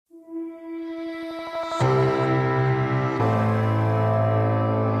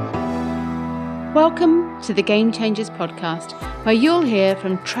Welcome to the Game Changers podcast, where you'll hear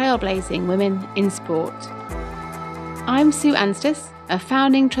from trailblazing women in sport. I'm Sue Anstis, a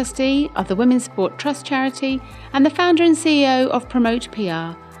founding trustee of the Women's Sport Trust charity and the founder and CEO of Promote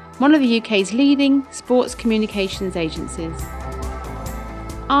PR, one of the UK's leading sports communications agencies.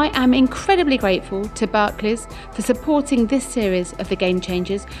 I am incredibly grateful to Barclays for supporting this series of the Game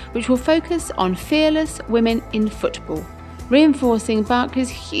Changers, which will focus on fearless women in football, reinforcing Barclays'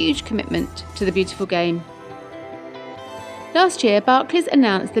 huge commitment to the beautiful game. Last year, Barclays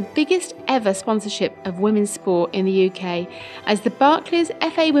announced the biggest ever sponsorship of women's sport in the UK as the Barclays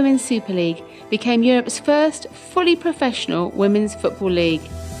FA Women's Super League became Europe's first fully professional women's football league.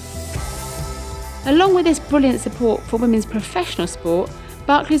 Along with this brilliant support for women's professional sport,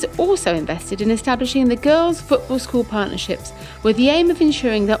 Barclays also invested in establishing the Girls Football School Partnerships with the aim of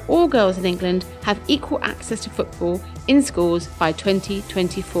ensuring that all girls in England have equal access to football in schools by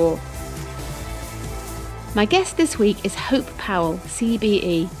 2024. My guest this week is Powell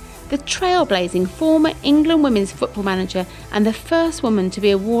CBE, the trailblazing former England women's football manager and the first woman to be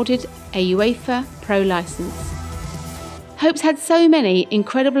awarded a UEFA Pro licence. Hope's had so many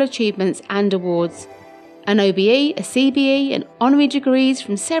incredible achievements and awards. An OBE, a CBE and honorary degrees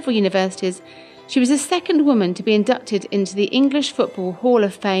from several universities, she was the second woman to be inducted into the English Football Hall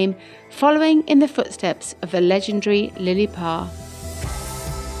of Fame, following in the footsteps of the legendary Lily Parr.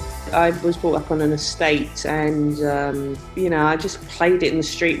 I was brought up on an estate and, I just played it in the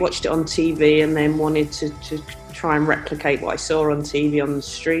street, watched it on TV and then wanted to try and replicate what I saw on TV on the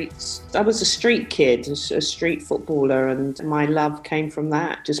streets. I was a street kid, a street footballer, and my love came from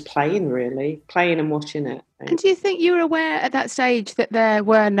that, just playing and watching it. And do you think you were aware at that stage that there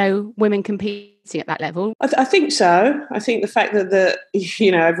were no women competing at that level? I think so. I think the fact that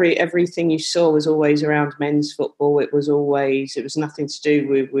everything you saw was always around men's football. It was nothing to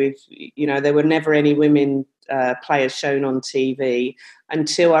do with there were never any women players shown on TV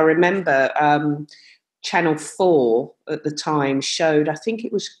until I remember Channel 4 at the time showed, I think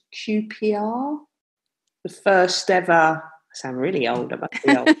it was QPR, the first ever, I sound really old, I must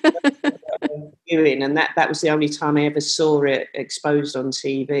be old, viewing, and that was the only time I ever saw it exposed on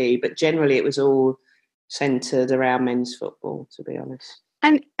TV. But generally it was all centred around men's football, to be honest.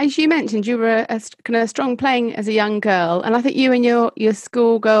 And as you mentioned, you were a kind of strong playing as a young girl, and I think you and your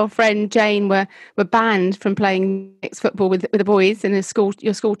school girlfriend Jane were banned from playing mixed football with the boys in your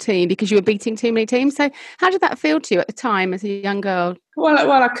school team because you were beating too many teams. So how did that feel to you at the time as a young girl?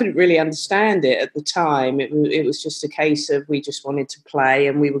 Well, I couldn't really understand it at the time. It was just a case of we just wanted to play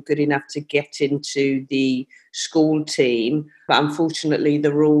and we were good enough to get into the school team, but unfortunately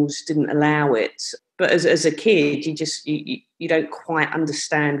the rules didn't allow it. But as a kid, you don't quite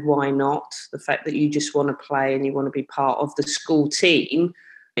understand why not. The fact that you just want to play and you want to be part of the school team,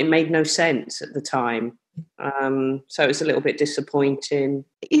 it made no sense at the time. So it was a little bit disappointing.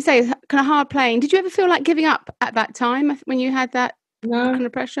 You say it's kind of hard playing. Did you ever feel like giving up at that time when you had that kind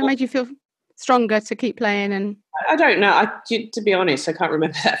of pressure? Made you feel stronger to keep playing? And I don't know. To be honest, I can't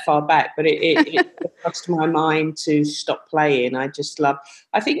remember that far back, but it crossed my mind to stop playing. I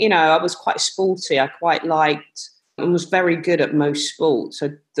think, I was quite sporty. I quite liked and was very good at most sports. So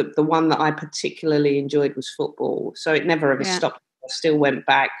the one that I particularly enjoyed was football. So it never ever stopped. I still went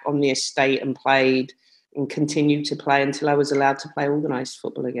back on the estate and played and continued to play until I was allowed to play organised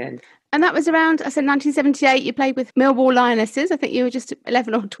football again. And that was around, I said, 1978. You played with Millwall Lionesses. I think you were just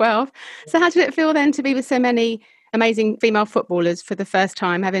 11 or 12. So how did it feel then to be with so many amazing female footballers for the first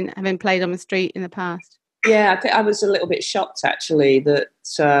time, having played on the street in the past? Yeah, I think I was a little bit shocked, actually, that,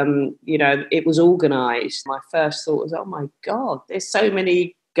 it was organised. My first thought was, oh, my God, there's so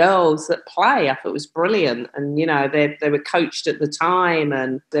many girls that play. I thought it was brilliant. And, they were coached at the time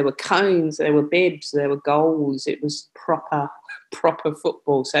and there were cones, there were bibs, there were goals. It was proper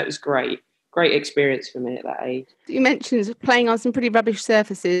football. So it was great experience for me at that age. You mentioned playing on some pretty rubbish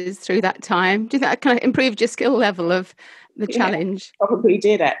surfaces through that time. Do you think that kind of improved your skill level of the challenge? Probably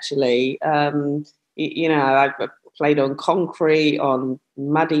did, actually. I played on concrete, on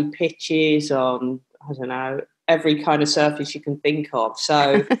muddy pitches, on, I don't know, every kind of surface you can think of.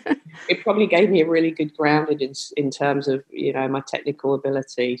 So it probably gave me a really good grounding in terms of, my technical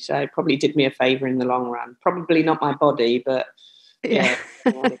ability. So it probably did me a favour in the long run. Probably not my body, but yeah.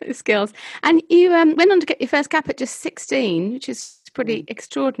 Skills. And you went on to get your first cap at just 16, which is pretty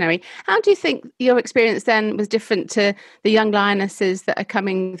extraordinary. How do you think your experience then was different to the young lionesses that are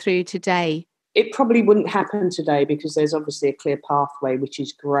coming through today? It probably wouldn't happen today because there's obviously a clear pathway, which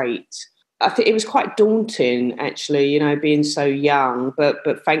is great. I think it was quite daunting, actually, being so young. But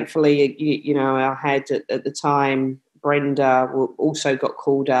thankfully, I had at the time, Brenda also got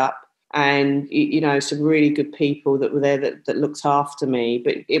called up. and, some really good people that were there that looked after me.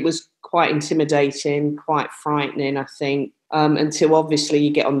 But it was quite intimidating, quite frightening, I think, until obviously you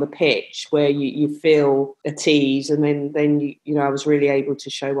get on the pitch where you feel at ease, and then I was really able to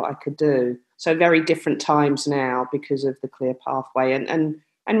show what I could do. So very different times now because of the clear pathway, and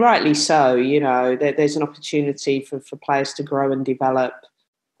rightly so. There's an opportunity for players to grow and develop,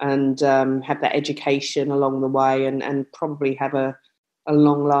 and have that education along the way, and probably have a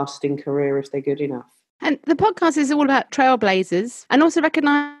long-lasting career if they're good enough. And the podcast is all about trailblazers and also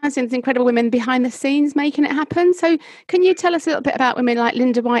recognising the incredible women behind the scenes making it happen. So can you tell us a little bit about women like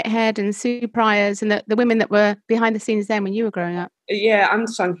Linda Whitehead and Sue Pryors, and the women that were behind the scenes then when you were growing up? Yeah,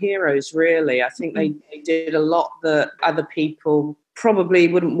 unsung heroes, really. I think they did a lot that other people probably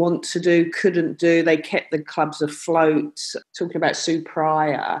wouldn't want to do, couldn't do. They kept the clubs afloat. Talking about Sue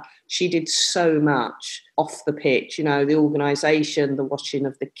Pryor, she did so much off the pitch, the organisation, the washing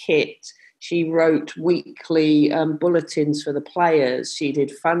of the kit. She wrote weekly bulletins for the players. She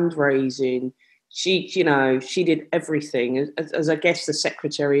did fundraising. She did everything as I guess the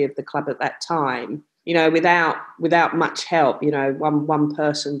secretary of the club at that time. Without much help. One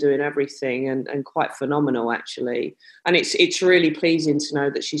person doing everything, and quite phenomenal actually. And it's really pleasing to know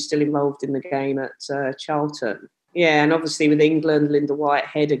that she's still involved in the game at Charlton. Yeah, and obviously with England, Linda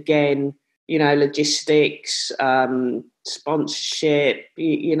Whitehead again. Logistics, sponsorship,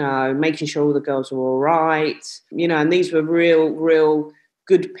 making sure all the girls were all right, and these were real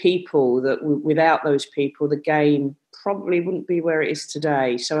good people that without those people, the game probably wouldn't be where it is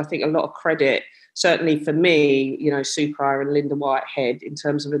today. So I think a lot of credit, certainly for me, Sue Pryor and Linda Whitehead, in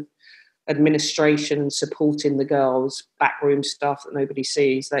terms of administration and supporting the girls, backroom stuff that nobody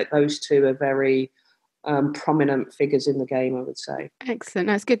sees, those two are very prominent figures in the game, I would say. Excellent.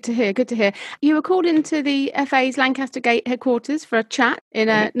 That's good to hear. Good to hear. You were called into the FA's Lancaster Gate headquarters for a chat in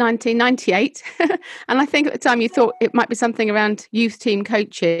 1998. And I think at the time you thought it might be something around youth team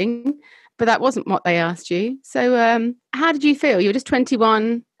coaching, but that wasn't what they asked you. So how did you feel? You were just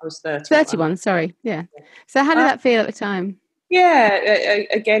 21. I was 31. 31, sorry. Yeah. So how did that feel at the time? Yeah,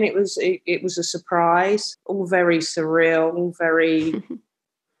 again, it was a surprise, all very surreal, all very...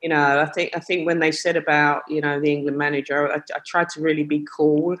 I think when they said about, the England manager, I tried to really be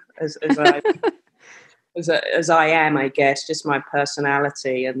cool as I am, I guess, just my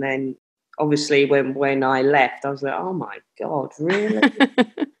personality. And then obviously when I left, I was like, oh my God, really?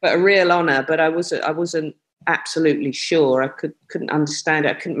 But a real honour. But I wasn't absolutely sure. I couldn't understand it.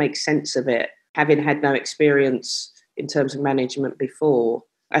 I couldn't make sense of it, having had no experience in terms of management before.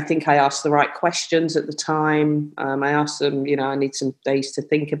 I think I asked the right questions at the time. I asked them, I need some days to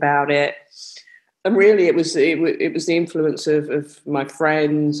think about it. And really it was the influence of my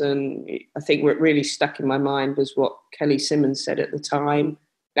friends. And I think what really stuck in my mind was what Kelly Simmons said at the time.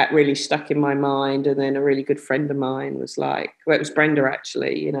 That really stuck in my mind. And then a really good friend of mine was like, well, it was Brenda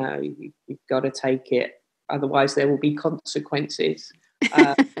actually, you've got to take it. Otherwise there will be consequences.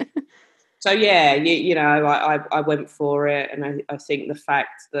 So, yeah, I went for it. And I think the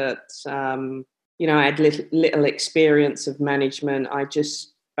fact that, I had little experience of management, I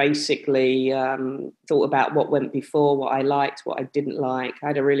just basically thought about what went before, what I liked, what I didn't like. I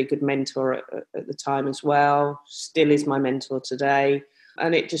had a really good mentor at the time as well, still is my mentor today.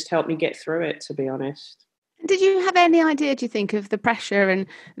 And it just helped me get through it, to be honest. Did you have any idea, do you think, of the pressure and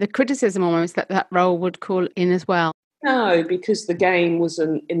the criticism almost that role would call in as well? No, because the game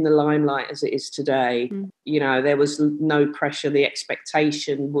wasn't in the limelight as it is today. There was no pressure. The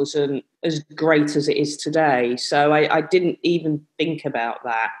expectation wasn't as great as it is today. So I didn't even think about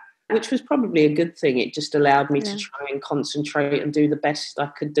that, which was probably a good thing. It just allowed me to try and concentrate and do the best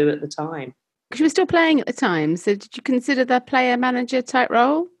I could do at the time. Because you were still playing at the time. So did you consider the player-manager type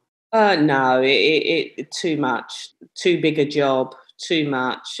role? No, it too much. Too big a job. Too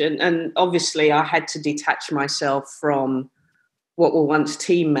much, and obviously I had to detach myself from what were once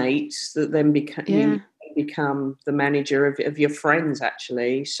teammates that then become the manager of your friends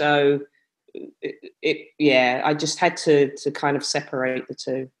actually. So I just had to kind of separate the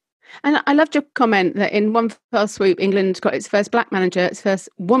two. And I loved your comment that in one fell swoop, England got its first black manager, its first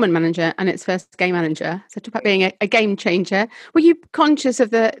woman manager, and its first gay manager. So talk about being a game changer. Were you conscious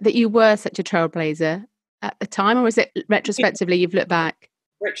of that you were such a trailblazer at the time, or was it retrospectively you've looked back?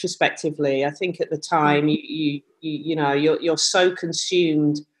 Retrospectively, I think at the time you're so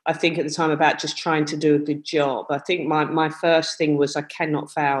consumed. I think at the time about just trying to do a good job. I think my first thing was I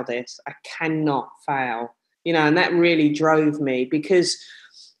cannot foul this. I cannot foul. And that really drove me because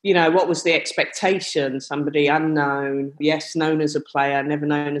what was the expectation? Somebody unknown, yes, known as a player, never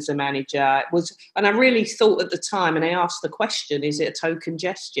known as a manager. It was, and I really thought at the time, and I asked the question: is it a token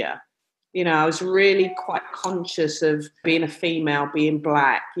gesture? You know, I was really quite conscious of being a female, being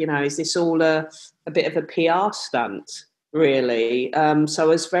black. You know, is this all a bit of a PR stunt, really? So I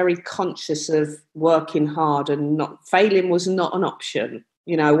was very conscious of working hard, and not failing was not an option.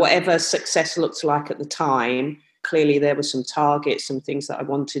 You know, whatever success looked like at the time, clearly there were some targets, some things that I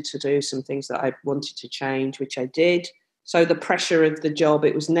wanted to do, some things that I wanted to change, which I did. So the pressure of the job,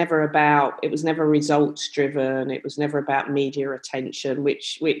 it was never results driven. It was never about media attention,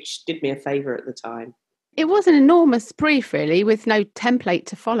 which did me a favour at the time. It was an enormous brief, really, with no template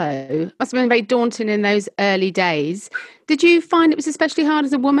to follow. Must have been very daunting in those early days. Did you find it was especially hard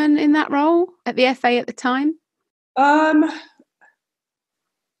as a woman in that role at the FA at the time?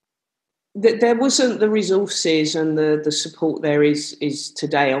 There wasn't the resources and the support there is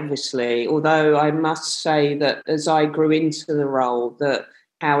today, obviously, although I must say that as I grew into the role, that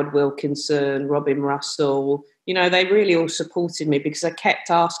Howard Wilkinson, Robin Russell, you know, they really all supported me because I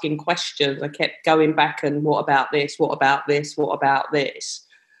kept asking questions. I kept going back and what about this, what about this, what about this?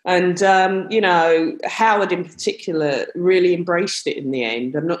 And, you know, Howard in particular really embraced it in the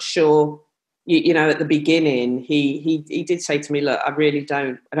end. I'm not sure... You know, at the beginning, he did say to me, "Look, I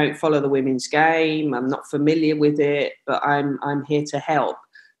don't follow the women's game. I'm not familiar with it, but I'm here to help."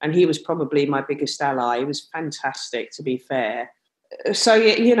 And he was probably my biggest ally. He was fantastic, to be fair. So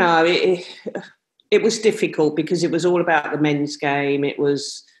you know, it was difficult because it was all about the men's game. It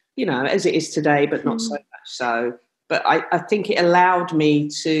was, you know, as it is today, but not so much so. But I think it allowed me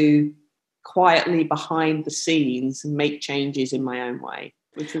to quietly behind the scenes make changes in my own way.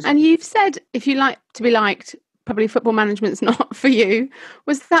 And you've said, if you like to be liked, probably football management's not for you.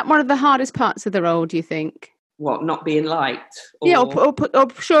 Was that one of the hardest parts of the role, do you think? What, not being liked?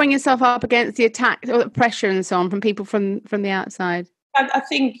 Or shoring yourself up against the attack or the pressure and so on from people from the outside? I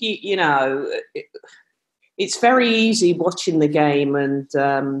think, you know, it's very easy watching the game and,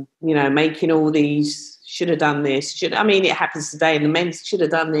 you know, making all these, should have done this. I mean, it happens today, and the men should have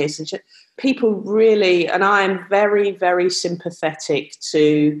done this. And people really, and I am very, very sympathetic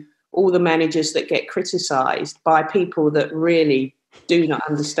to all the managers that get criticised by people that really do not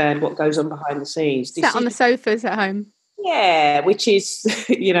understand what goes on behind the scenes. Sat on the sofas at home. Yeah, which is,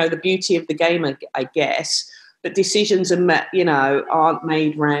 you know, the beauty of the game, I guess. But decisions are, you know, aren't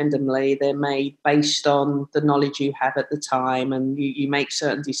made randomly. They're made based on the knowledge you have at the time, and you make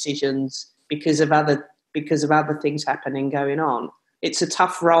certain decisions because of other things happening, going on. It's a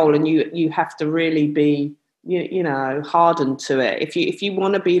tough role, and you have to really be, you know, hardened to it. If you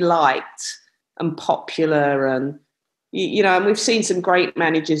want to be liked and popular, and you know, and we've seen some great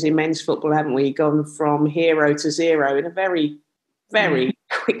managers in men's football, haven't we? Gone from hero to zero in a very, very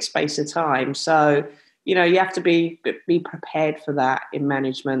quick space of time. So, you know, you have to be prepared for that in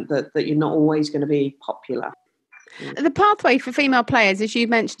management, that you're not always going to be popular. The pathway for female players, as you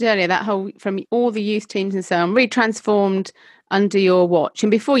mentioned earlier, that whole from all the youth teams and so on, really transformed under your watch. And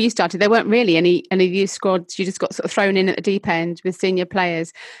before you started, there weren't really any youth squads. You just got sort of thrown in at the deep end with senior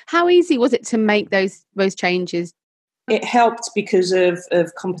players. How easy was it to make those changes? It helped because of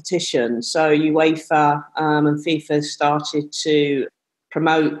competition. So UEFA and FIFA started to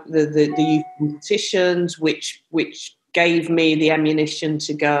promote the youth competitions, which gave me the ammunition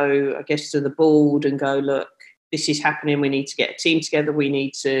to go, I guess, to the board and go, look, this is happening. We need to get a team together. We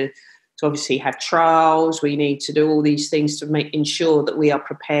need to obviously have trials. We need to do all these things to ensure that we are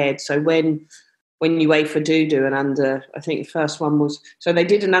prepared. So when UEFA do an under, I think the first one was, so they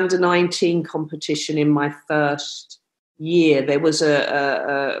did an under-19 competition in my first year. There was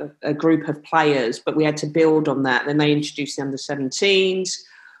a group of players, but we had to build on that. Then they introduced the under-17s.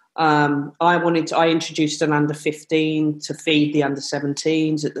 I introduced an under-15 to feed the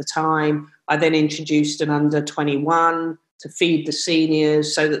under-17s at the time. I then introduced an under-21 to feed the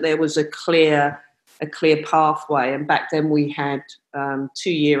seniors, so that there was a clear pathway. And back then we had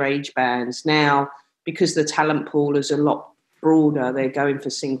 2-year age bands. Now, because the talent pool is a lot broader, they're going for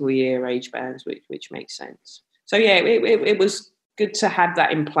single-year age bands, which makes sense. So yeah, it was good to have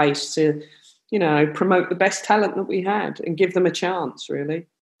that in place to, you know, promote the best talent that we had and give them a chance, really.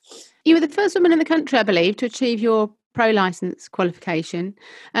 You were the first woman in the country, I believe, to achieve your pro licence qualification.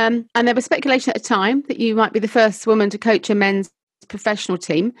 And there was speculation at the time that you might be the first woman to coach a men's professional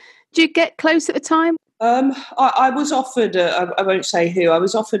team. Did you get close at the time? I was offered, I won't say who, I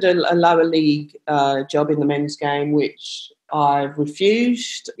was offered a lower league job in the men's game, which I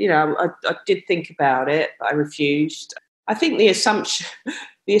refused. You know, I did think about it, but I refused. I think the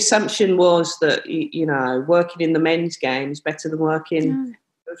assumption was that, you know, working in the men's game is better than working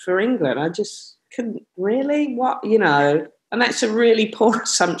for England. I just couldn't really, you know, and that's a really poor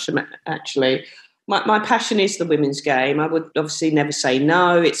assumption, actually. My passion is the women's game. I would obviously never say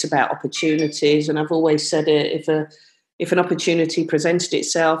no. It's about opportunities, and I've always said it. If an opportunity presented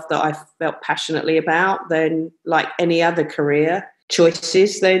itself that I felt passionately about, then like any other career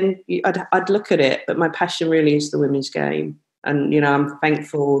choices, then I'd look at it. But my passion really is the women's game, and I'm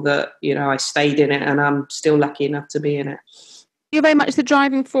thankful that I stayed in it, and I'm still lucky enough to be in it. You're very much the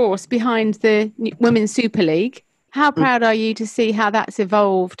driving force behind the Women's Super League. How proud are you to see how that's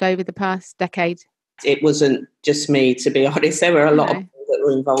evolved over the past decade? It wasn't just me, to be honest. There were a lot of people that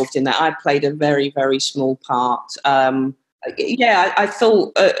were involved in that. I played a very, very small part. I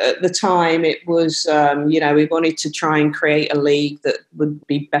thought at the time it was, we wanted to try and create a league that would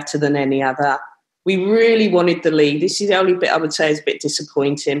be better than any other. We really wanted the league. This is the only bit I would say is a bit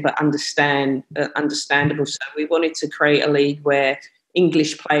disappointing, but understandable. So we wanted to create a league where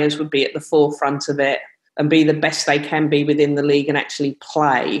English players would be at the forefront of it and be the best they can be within the league and actually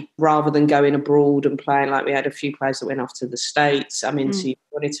play, rather than going abroad and playing. Like, we had a few players that went off to the States. So we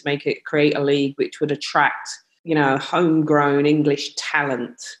wanted to create a league which would attract, homegrown English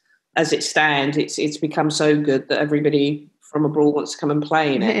talent. As it stands, it's become so good that everybody from abroad wants to come and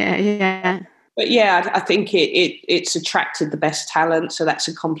play in it. Yeah. But I think it's attracted the best talent. So that's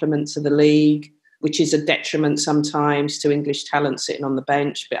a compliment to the league, which is a detriment sometimes to English talent sitting on the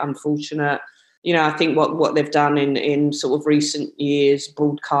bench. A bit unfortunate. I think what they've done in sort of recent years,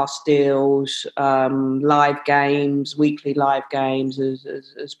 broadcast deals, live games, weekly live games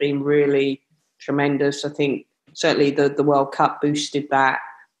has been really tremendous. I think certainly the World Cup boosted that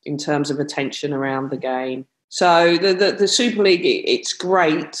in terms of attention around the game. So the Super League, it's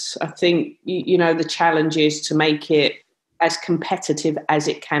great. I think, the challenge is to make it as competitive as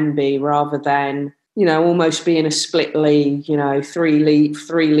it can be, rather than almost being a split league, three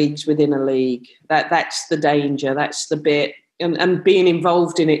leagues within a league. That's the danger. That's the bit. And being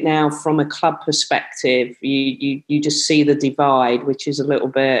involved in it now from a club perspective, you just see the divide, which is a little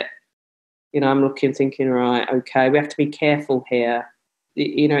bit, I'm looking, thinking, right, okay, we have to be careful here.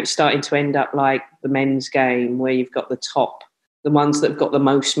 It's starting to end up like the men's game, where you've got the ones that have got the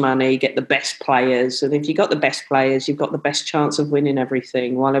most money get the best players. And if you've got the best players, you've got the best chance of winning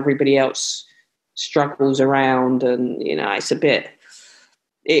everything, while everybody else struggles around. And it's a bit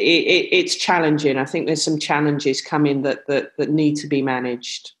it's challenging. I think there's some challenges coming that need to be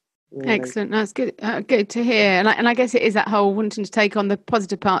managed. Excellent. That's good. Good to hear. And I guess it is that whole wanting to take on the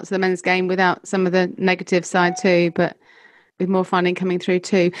positive parts of the men's game without some of the negative side too, but with more funding coming through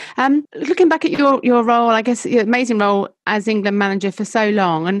too. Looking back at your role, I guess your amazing role as England manager for so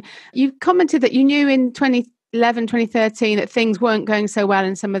long, and you commented that you knew in 2011, 2013 that things weren't going so well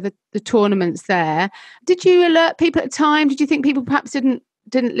in some of the tournaments there. Did you alert people at the time? Did you think people perhaps didn't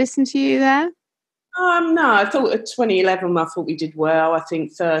listen to you there? No, I thought at 2011, I thought we did well. I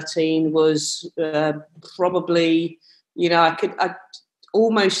think 13 was probably, I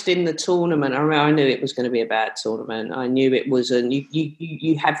almost in the tournament. I knew it was going to be a bad tournament. I knew it wasn't.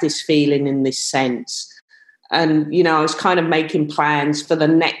 You have this feeling in this sense. And, I was kind of making plans for the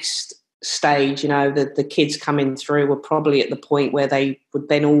next stage. The kids coming through were probably at the point where they would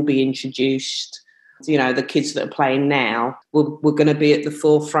then all be introduced. The kids that are playing now were going to be at the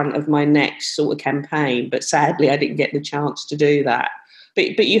forefront of my next sort of campaign. But sadly, I didn't get the chance to do that.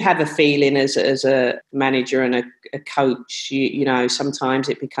 But you have a feeling as a manager and a coach, sometimes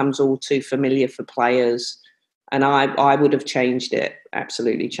it becomes all too familiar for players. And I would have changed it,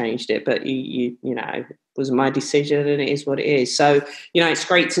 absolutely changed it. But, it was my decision, and it is what it is. So, it's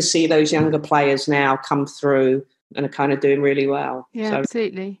great to see those younger players now come through and are kind of doing really well. Yeah,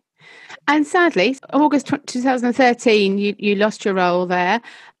 absolutely. And sadly, August 2013, you lost your role there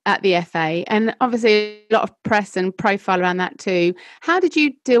at the FA, and obviously a lot of press and profile around that too. How did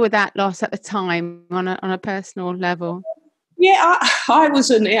you deal with that loss at the time on a personal level? Yeah, I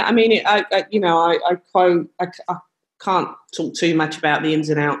wasn't. I mean, I can't talk too much about the ins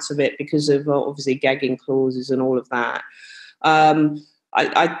and outs of it because of obviously gagging clauses and all of that.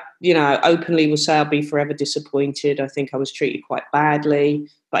 I openly will say I'll be forever disappointed. I think I was treated quite badly,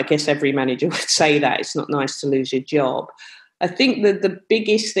 but I guess every manager would say that. It's not nice to lose your job. I think that the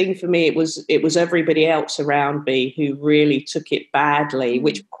biggest thing for me, it was everybody else around me who really took it badly,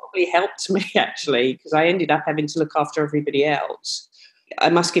 which probably helped me actually, because I ended up having to look after everybody else. I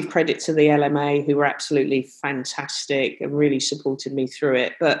must give credit to the LMA, who were absolutely fantastic and really supported me through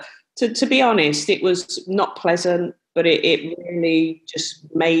it. But to be honest, it was not pleasant, but it really just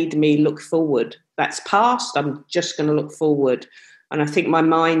made me look forward. That's past. I'm just going to look forward. And I think my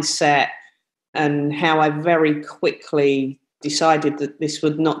mindset and how I very quickly decided that this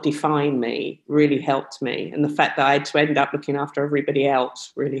would not define me really helped me. And the fact that I had to end up looking after everybody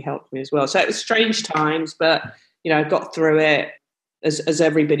else really helped me as well. So it was strange times, but, I got through it as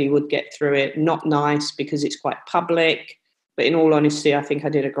everybody would get through it. Not nice because it's quite public. But in all honesty, I think I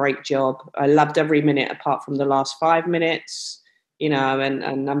did a great job. I loved every minute apart from the last 5 minutes,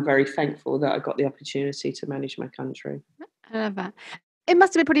 and I'm very thankful that I got the opportunity to manage my country. I love that. It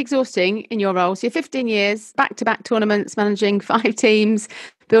must have been pretty exhausting in your role. So you're 15 years, back-to-back tournaments, managing 5 teams,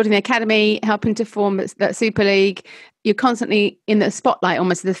 building the academy, helping to form that Super League. You're constantly in the spotlight,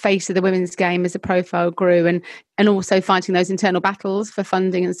 almost the face of the women's game as the profile grew, and also fighting those internal battles for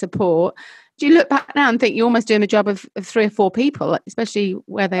funding and support. Do you look back now and think you're almost doing the job of 3 or 4 people, especially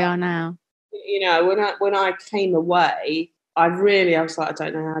where they are now? When I came away, I was like, I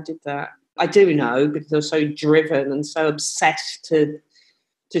don't know how I did that. I do know because I was so driven and so obsessed to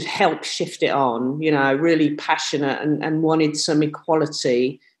help shift it on, really passionate and wanted some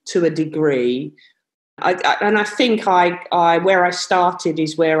equality to a degree. I think I where I started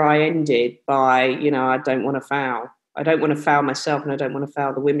is where I ended by, I don't want to foul. I don't want to foul myself and I don't want to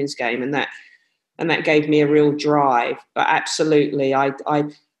foul the women's game. And that gave me a real drive. But absolutely, I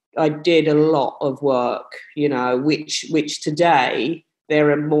did a lot of work, which today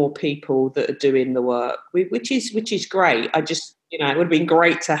there are more people that are doing the work, which is great. I just, it would have been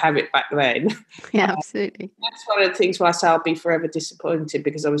great to have it back then. Yeah, absolutely. That's one of the things where I say I'll be forever disappointed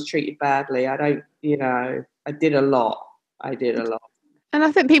because I was treated badly. I did a lot. And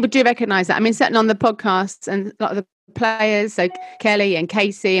I think people do recognise that. I mean, certainly on the podcasts and a lot of the players, so Kelly and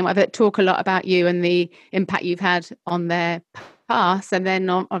Casey and whatever, talk a lot about you and the impact you've had on their past, and then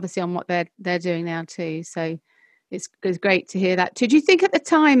obviously on what they're doing now too. So it's great to hear that too. Do you think at the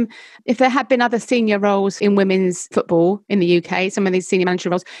time, if there had been other senior roles in women's football in the UK, some of these senior manager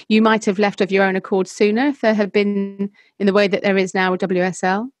roles, you might have left of your own accord sooner if there had been in the way that there is now with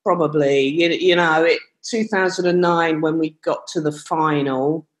WSL? Probably. 2009, when we got to the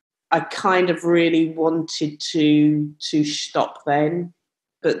final, I kind of really wanted to stop then.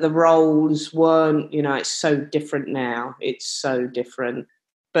 But the roles weren't, it's so different now. It's so different.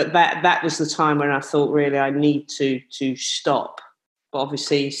 But that was the time when I thought, really, I need to stop. But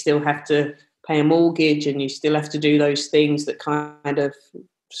obviously, you still have to pay a mortgage and you still have to do those things that kind of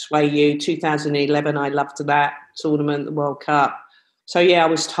sway you. 2011, I loved that tournament, the World Cup. So, yeah, I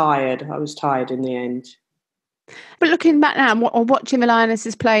was tired. In the end. But looking back now or watching the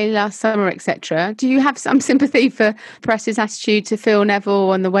Lionesses play last summer, etc., do you have some sympathy for Press's attitude to Phil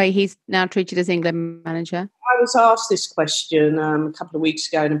Neville and the way he's now treated as England manager? I was asked this question a couple of weeks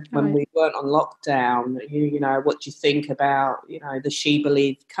ago when we weren't on lockdown. What do you think about, the She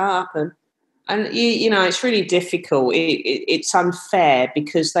Believe Cup? And it's really difficult. It's unfair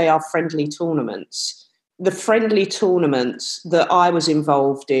because they are friendly tournaments. The friendly tournaments that I was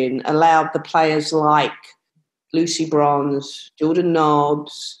involved in allowed the players like Lucy Bronze, Jordan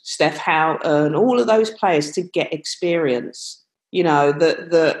Nobbs, Steph Houghton, all of those players to get experience,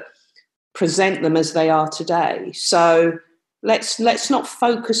 that present them as they are today. So let's not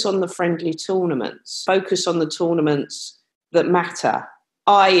focus on the friendly tournaments. Focus on the tournaments that matter,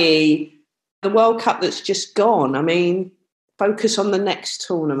 i.e. the World Cup that's just gone. I mean, focus on the next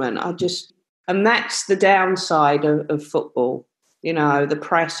tournament. And that's the downside of football. The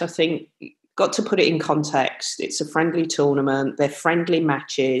press, I think, got to put it in context. It's a friendly tournament. They're friendly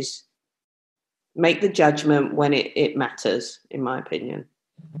matches. Make the judgment when it matters, in my opinion.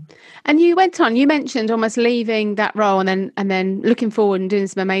 And you mentioned almost leaving that role and then looking forward and doing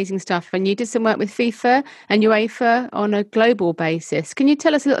some amazing stuff. And you did some work with FIFA and UEFA on a global basis. Can you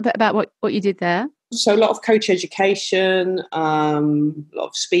tell us a little bit about what you did there? So a lot of coach education, a lot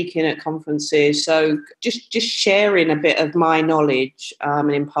of speaking at conferences. So just sharing a bit of my knowledge and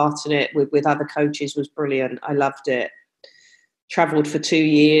imparting it with other coaches was brilliant. I loved it. Travelled for 2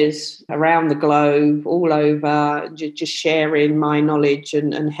 years around the globe, all over, just sharing my knowledge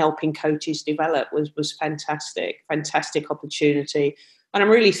and helping coaches develop was fantastic. Fantastic opportunity. And I'm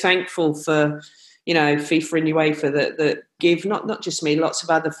really thankful for FIFA and UEFA that give not just me, lots of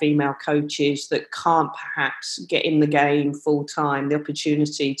other female coaches that can't perhaps get in the game full time, the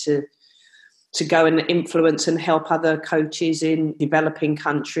opportunity to go and influence and help other coaches in developing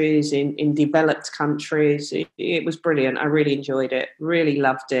countries, in developed countries. It was brilliant. I really enjoyed it, really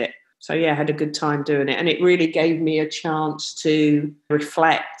loved it. So, yeah, I had a good time doing it. And it really gave me a chance to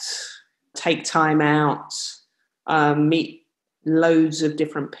reflect, take time out, meet loads of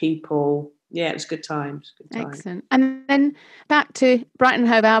different people. Yeah, it was good times. Good times. Excellent. And then back to Brighton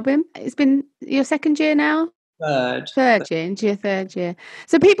Hove Albion. It's been your second year now? third. Into your third year.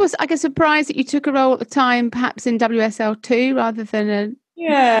 So people, I guess, surprised that you took a role at the time, perhaps in WSL2 rather than a...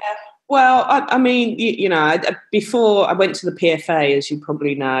 Yeah. Well, I mean, before I went to the PFA, as you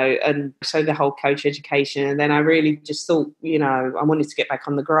probably know, and so the whole coach education, and then I really just thought, I wanted to get back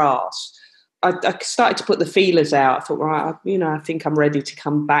on the grass. I started to put the feelers out. I thought, right, I think I'm ready to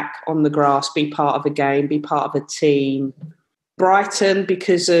come back on the grass, be part of a game, be part of a team. Brighton,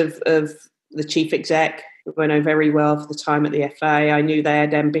 because of the chief exec, who I know very well for the time at the FA, I knew they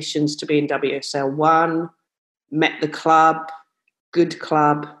had ambitions to be in WSL1, met the club, good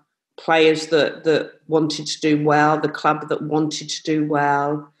club, players that wanted to do well, the club that wanted to do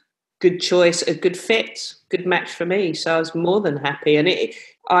well, good choice, a good fit, good match for me. So I was more than happy. And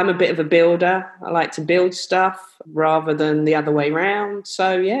I'm a bit of a builder. I like to build stuff rather than the other way around.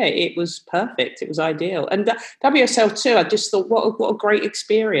 So, yeah, it was perfect. It was ideal. And WSL2, I just thought, what a great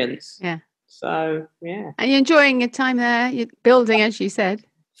experience. Yeah. So, yeah. And you're enjoying your time there? You're building, as you said.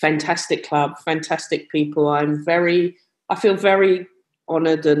 Fantastic club, fantastic people. I feel very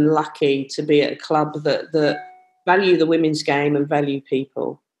honoured and lucky to be at a club that value the women's game and value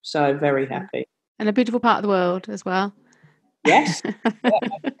people. So very happy. And a beautiful part of the world as well. Yes.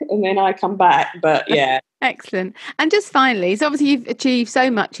 And then I come back, but yeah. Excellent. And just finally, so obviously you've achieved so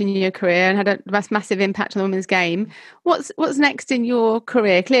much in your career and had a massive impact on the women's game. What's next in your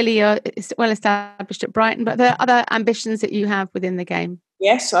career? Clearly you're well established at Brighton, but are there other ambitions that you have within the game?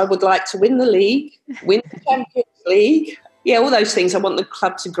 Yes, I would like to win the league, win the Champions League. Yeah, all those things. I want the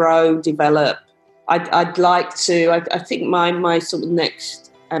club to grow, develop. I'd like to, I think my sort of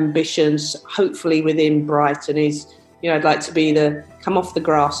next ambitions, hopefully within Brighton, is, I'd like to come off the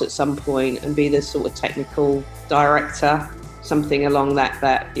grass at some point and be the sort of technical director, something along that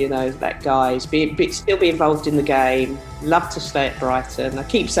guise. Still be involved in the game. Love to stay at Brighton. I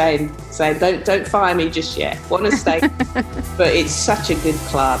keep saying, don't fire me just yet. Want to stay, but it's such a good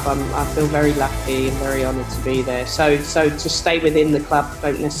club. I feel very lucky and very honoured to be there. So to stay within the club,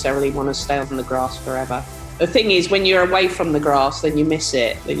 don't necessarily want to stay on the grass forever. The thing is, when you're away from the grass, then you miss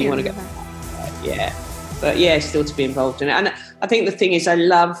it. Then you want to go back. Yeah. But yeah, still to be involved in it. And I think the thing is, I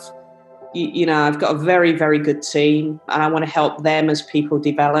love, I've got a very, very good team and I want to help them as people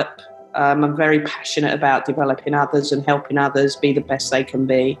develop. I'm very passionate about developing others and helping others be the best they can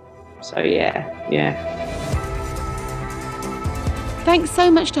be. So yeah. Thanks so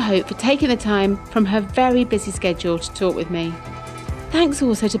much to Hope for taking the time from her very busy schedule to talk with me. Thanks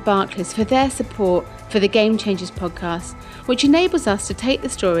also to Barclays for their support for the Game Changers podcast, which enables us to take the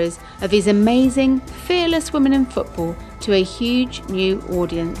stories of these amazing, fearless women in football to a huge new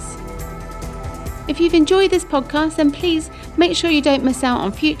audience. If you've enjoyed this podcast, then please make sure you don't miss out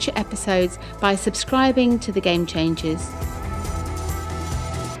on future episodes by subscribing to the Game Changers.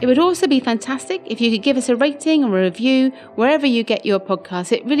 It would also be fantastic if you could give us a rating or a review wherever you get your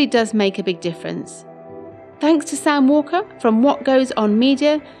podcasts. It really does make a big difference. Thanks to Sam Walker from What Goes On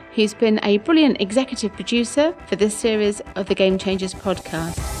Media, who's been a brilliant executive producer for this series of the Game Changers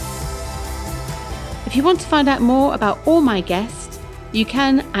podcast. If you want to find out more about all my guests, you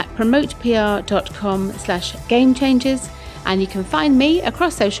can at promotepr.com/gamechangers, and you can find me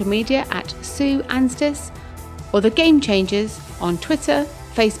across social media at Sue Anstis or the Game Changers on Twitter,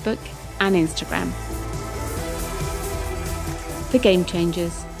 Facebook and Instagram. The Game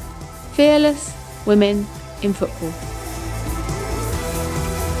Changers. Fearless women in football.